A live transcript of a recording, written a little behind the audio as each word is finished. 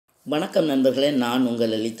வணக்கம் நண்பர்களே, நான்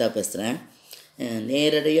உங்கள் லலிதா பேசுகிறேன்.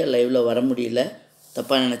 நேரடியாக லைவில் வர முடியல,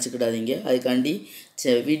 தப்பாக நினச்சிக்கிடாதீங்க. அதுக்காண்டி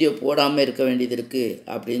வீடியோ போடாமல் இருக்க வேண்டியது இருக்குது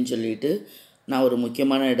அப்படின்னு சொல்லிட்டு நான் ஒரு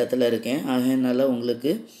முக்கியமான இடத்துல இருக்கேன். அதனால்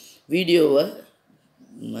உங்களுக்கு வீடியோவை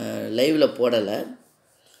லைவில் போடலை.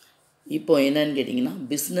 இப்போ என்னன்னு கேட்டிங்கன்னா,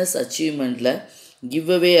 பிஸ்னஸ் அச்சீவ்மெண்ட்டில்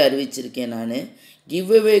கிவ்அவே அறிவிச்சிருக்கேன். நான்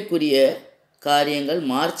கிவ்அவேக்குரிய காரியங்கள்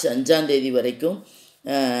மார்ச் 5 வரைக்கும்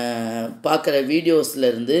பார்க்குற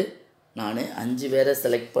வீடியோஸ்லேருந்து நான் 5 பேரை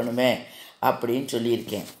செலக்ட் பண்ணுவேன் அப்படின்னு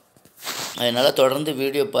சொல்லியிருக்கேன். அதனால் தொடர்ந்து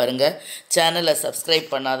வீடியோ பாருங்கள். சேனலை சப்ஸ்கிரைப்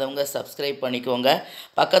பண்ணாதவங்க சப்ஸ்கிரைப் பண்ணிக்கோங்க.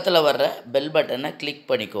 பக்கத்தில் வர்ற பெல் பட்டனை கிளிக்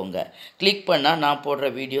பண்ணிக்கோங்க. கிளிக் பண்ணால் நான் போடுற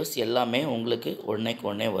வீடியோஸ் எல்லாமே உங்களுக்கு உடனேக்கு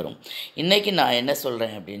உடனே வரும். இன்றைக்கி நான் என்ன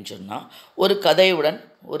சொல்கிறேன் அப்படின்னு சொன்னால், ஒரு கதையுடன்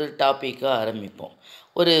ஒரு டாப்பிக்காக ஆரம்பிப்போம்.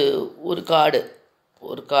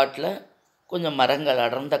 ஒரு காட்டில் கொஞ்சம் மரங்கள்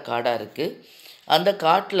அடர்ந்த காடாக இருக்குது. அந்த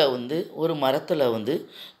காட்டில் ஒரு மரத்தில்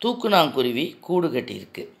தூக்குநாங்குருவி கூடு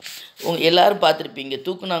கட்டியிருக்கு. எல்லோரும் பார்த்துருப்பீங்க,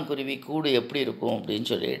 தூக்குநாங்குருவி கூடு எப்படி இருக்கும் அப்படின்னு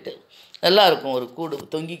சொல்லிட்டு. நல்லாயிருக்கும், ஒரு கூடு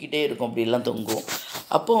தொங்கிக்கிட்டே இருக்கும், அப்படிலாம் தொங்கும்.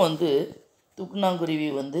 அப்போ தூக்குநாங்குருவி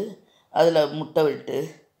அதில் முட்டை விட்டு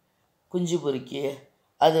குஞ்சு பொறுக்கி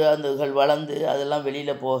அதுகள் வளர்ந்து அதெல்லாம்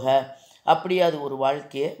வெளியில் போக அப்படியே அது ஒரு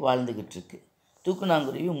வாழ்க்கையை வாழ்ந்துக்கிட்டு இருக்கு.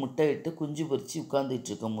 தூக்குநாங்குருவி முட்டை இட்டு குஞ்சு பொறிச்சு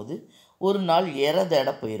உட்காந்துக்கிட்டு இருக்கும்போது ஒரு நாள் இரை தேட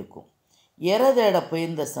போயிருக்கும். இரை தேட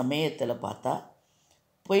போயிருந்த சமயத்தில் பார்த்தா,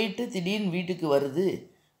 போயிட்டு திடீர்னு வீட்டுக்கு வருது.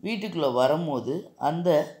 வீட்டுக்குள்ளே வரும்போது அந்த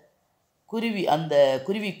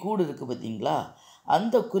குருவி கூடு இருக்குது பார்த்தீங்களா,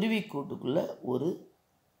 அந்த குருவி கூட்டுக்குள்ளே ஒரு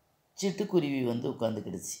சிட்டுக்குருவி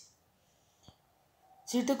உட்காந்துக்கிடுச்சு.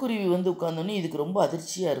 சிட்டுக்குருவி உட்காந்தோன்னே இதுக்கு ரொம்ப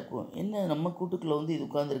அதிர்ச்சியாக இருக்கும். என்ன நம்ம கூட்டுக்குள்ளே இது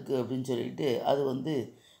உட்காந்துருக்கு அப்படின்னு சொல்லிட்டு அது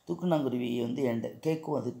தூக்குநாங்குருவி என்கிட்ட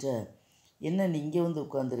கேட்கும். அதுகிட்ட, என்ன நீ இங்கே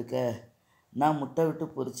உட்காந்துருக்க? நான் முட்டை விட்டு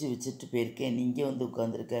பொறிச்சு வச்சுட்டு போயிருக்கேன், நீ இங்கே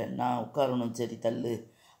உட்காந்துருக்க, நான் உட்காரணும், சரி தள்ளு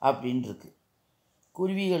அப்படின்ட்டுருக்கு.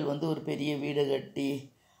 குருவிகள் ஒரு பெரிய வீடு கட்டி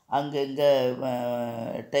அங்கங்கே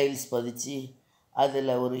டைல்ஸ் பதிச்சு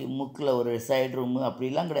அதில் ஒரு முக்கில் ஒரு சைடு ரூமு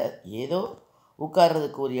அப்படிலாம் கிடையாது. ஏதோ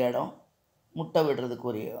உட்கார்றதுக்கு ஒரு இடம், முட்டை விடுறதுக்கு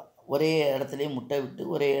ஒரு இடம், ஒரே இடத்துலையே முட்டை விட்டு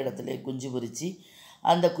ஒரே இடத்துலையே குஞ்சு பொறிச்சு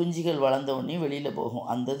அந்த குஞ்சுகள் வளர்ந்தோடனே வெளியில் போகும்.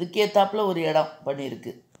 அந்த இதுக்கு ஏற்றாப்புல ஒரு இடம்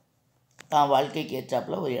பண்ணியிருக்கு, தான் வாழ்க்கைக்கு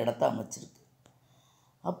ஏற்றாப்புல ஒரு இடத்த அமைச்சிருக்கு.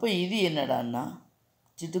 அப்போ இது என்னடான்னா,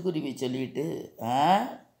 சிட்டுக்குருவி சொல்லிட்டு,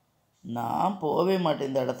 நான் போகவே மாட்டேன்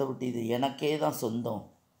இந்த இடத்த விட்டு, இது எனக்கே தான் சொந்தம்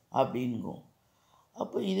அப்படின்கும்.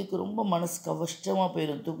 அப்போ இதுக்கு ரொம்ப மனசு கஷ்டமாக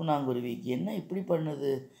போயிடும். தூக்குநாங்குருவிக்கு என்ன இப்படி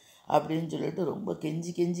பண்ணுது அப்படின்னு சொல்லிட்டு ரொம்ப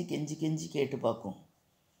கெஞ்சி கெஞ்சி கெஞ்சி கெஞ்சி கேட்டு பார்க்கும்.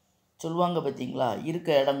 சொல்லுவாங்க பார்த்தீங்களா,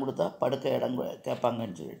 இருக்க இடம் கொடுத்தா படுக்க இடம்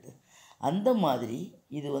கேட்பாங்கன்னு சொல்லிட்டு. அந்த மாதிரி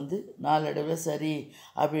இது நாளடைவில் சரி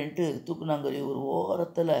அப்படின்ட்டு தூக்குநாங்குருவி ஒரு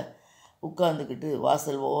ஓரத்தில் உட்காந்துக்கிட்டு,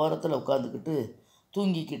 வாசல் ஓரத்தில் உட்காந்துக்கிட்டு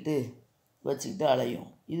தூங்கிக்கிட்டு வச்சுக்கிட்டு அலையும்.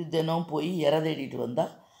 இது தினம் போய் இரை தேடிட்டு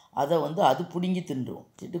வந்தால் அதை அது பிடுங்கி தின்றும்.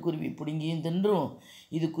 சிட்டுக்குருவி பிடுங்கியும் தின்றும்,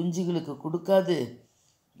 இது குஞ்சுகளுக்கு கொடுக்காது,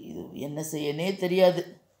 இது என்ன செய்யனே தெரியாது.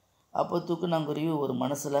 அப்போ தூக்குநாங்குருவி ஒரு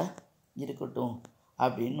மனசில் இருக்கட்டும்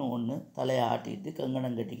அப்படின்னு ஒன்று தலையை ஆட்டிக்கிட்டு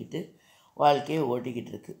கங்கணம் கட்டிக்கிட்டு வாழ்க்கையை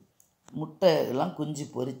ஓட்டிக்கிட்டு இருக்கு. முட்டையெல்லாம் குஞ்சு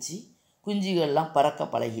பொறிச்சு குஞ்சுகள்லாம் பறக்க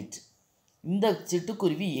பழகிட்டு, இந்த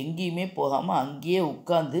சிட்டுக்குருவி எங்கேயுமே போகாமல் அங்கேயே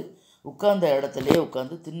உட்கார்ந்த இடத்துலையே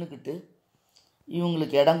உட்காந்து தின்னுக்கிட்டு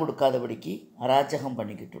இவங்களுக்கு இடம் கொடுக்காதபடிக்கு அராஜகம்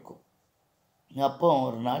பண்ணிக்கிட்டு இருக்கும். அப்போ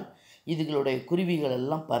ஒரு நாள் இதுகளுடைய குருவிகள்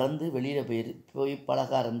எல்லாம் பறந்து வெளியில் போய்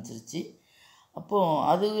பழக ஆரம்பிச்சிருச்சு. அப்போது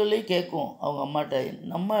அதுகளே கேட்கும் அவங்க அம்மாட்ட,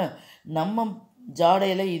 நம்ம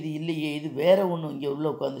ஜாடையில் இது இல்லையே, இது வேறு ஒன்று இங்கே உள்ளே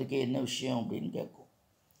உட்காந்துருக்கே, என்ன விஷயம் அப்படின்னு கேட்கும்.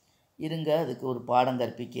 இருங்க, அதுக்கு ஒரு பாடம்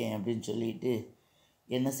கற்பிக்கேன் அப்படின்னு சொல்லிட்டு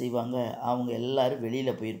என்ன செய்வாங்க, அவங்க எல்லோரும்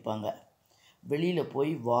வெளியில் போயிருப்பாங்க. வெளியில்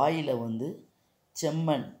போய் வாயில்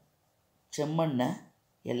செம்மண்ணை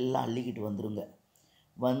எல்லாம் அள்ளிக்கிட்டு வந்துடுங்க.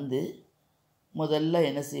 முதல்ல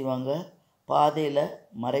என்ன செய்வாங்க, பாதையில்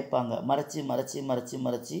மறைப்பாங்க.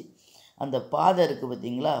 மறைச்சி அந்த பாதை இருக்குது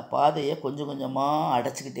பார்த்திங்களா, பாதையை கொஞ்சம் கொஞ்சமாக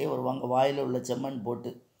அடைச்சிக்கிட்டே வருவாங்க. வாயில் உள்ள செம்மண்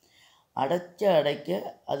போட்டு அடைக்க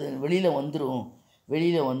அது வெளியில் வந்துடும்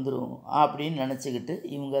அப்படின்னு நினச்சிக்கிட்டு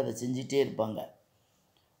இவங்க அதை செஞ்சிட்டே இருப்பாங்க.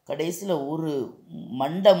 கடைசியில் ஒரு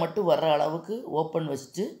மண்டை மட்டும் வர்ற அளவுக்கு ஓப்பன்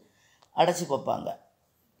வச்சுட்டு அடைச்சி பார்ப்பாங்க.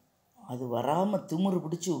 அது வராமல் திமிரு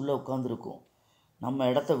பிடிச்சி உள்ளே உட்காந்துருக்கும், நம்ம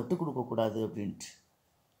இடத்த விட்டு கொடுக்கக்கூடாது அப்படின்ட்டு.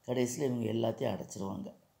 கடைசியில் இவங்க எல்லாத்தையும் அடைச்சிருவாங்க.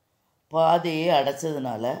 பாதையே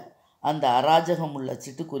அடைச்சதுனால அந்த அராஜகம் உள்ள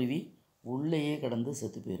சிட்டுக்குருவி உள்ளேயே கிடந்து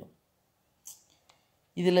செத்து போயிடும்.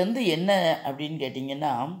 இதுலேருந்து என்ன அப்படின்னு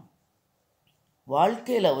கேட்டிங்கன்னா,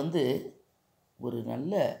 வாழ்க்கையில் ஒரு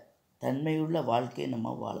நல்ல தன்மையுள்ள வாழ்க்கையை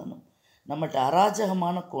நம்ம வாழணும். நம்மகிட்ட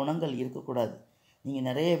அராஜகமான குணங்கள் இருக்கக்கூடாது. நீங்கள்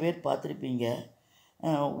நிறைய பேர் பார்த்துருப்பீங்க,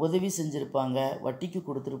 உதவி செஞ்சுருப்பாங்க, வட்டிக்கு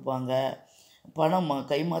கொடுத்துருப்பாங்க, பணம்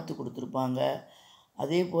கைமாற்று கொடுத்துருப்பாங்க.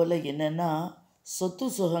 அதே போல் என்னென்னா சொத்து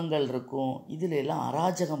சுகங்கள் இருக்கும். இதில் எல்லாம்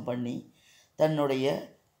அராஜகம் பண்ணி தன்னுடைய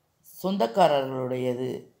சொந்தக்காரர்களுடையது,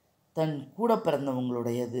 தன் கூட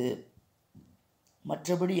பிறந்தவங்களுடையது,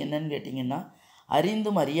 மற்றபடி என்னன்னு கேட்டிங்கன்னா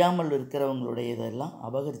அறிந்தும் அறியாமல் இருக்கிறவங்களுடையதெல்லாம்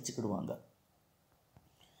அபகரிச்சுக்கிடுவாங்க.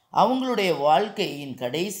 அவங்களுடைய வாழ்க்கையின்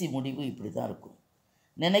கடைசி முடிவு இப்படி தான் இருக்கும்.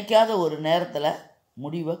 நினைக்காத ஒரு நேரத்தில்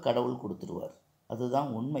முடிவை கடவுள் கொடுத்துருவார். அதுதான்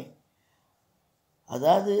உண்மை.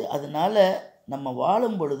 அதாவது அதனால் நம்ம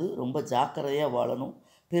வாழும் பொழுது ரொம்ப ஜாக்கிரதையாக வாழணும்.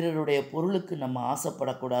 பிறருடைய பொருளுக்கு நம்ம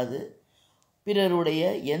ஆசைப்படக்கூடாது. பிறருடைய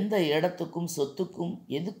எந்த இடத்துக்கும் சொத்துக்கும்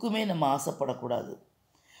எதுக்குமே நம்ம ஆசைப்படக்கூடாது.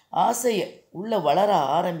 ஆசையை உள்ளே வளர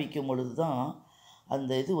ஆரம்பிக்கும் பொழுது தான்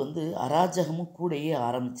அந்த இது அராஜகமும் கூடயே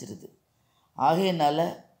ஆரம்பிச்சிருது. ஆகையினால்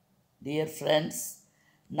டியர் ஃப்ரெண்ட்ஸ்,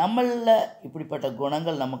 நம்மளில் இப்படிப்பட்ட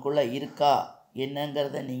குணங்கள் நமக்குள்ளே இருக்கா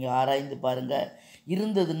என்னங்கிறத நீங்கள் ஆராய்ந்து பாருங்கள்.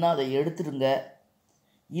 இருந்ததுன்னா அதை எடுத்துடுங்க.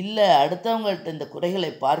 இல்லை அடுத்தவங்கள்ட்ட இந்த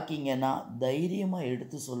குறைகளை பார்க்கிங்கன்னா தைரியமாக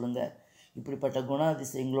எடுத்து சொல்லுங்கள். இப்படிப்பட்ட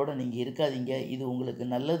குணாதிசயங்களோடு நீங்கள் இருக்காதீங்க. இது உங்களுக்கு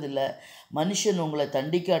நல்லதில்லை. மனுஷன் உங்களை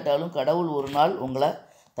தண்டிக்காட்டாலும் கடவுள் ஒரு நாள் உங்களை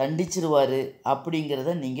தண்டிச்சிருவார்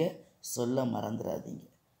அப்படிங்கிறத நீங்கள் சொல்ல மறந்துடாதீங்க.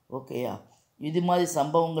 ஓகேயா? இது மாதிரி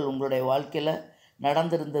சம்பவங்கள் உங்களுடைய வாழ்க்கையில்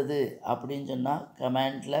நடந்திருந்தது அப்படின்னு சொன்னால்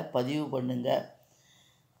கமெண்டில் பதிவு பண்ணுங்கள்.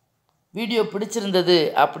 வீடியோ பிடிச்சிருந்தது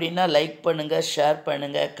அப்படின்னா லைக் பண்ணுங்கள், ஷேர்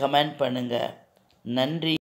பண்ணுங்கள், கமெண்ட் பண்ணுங்கள். நன்றி.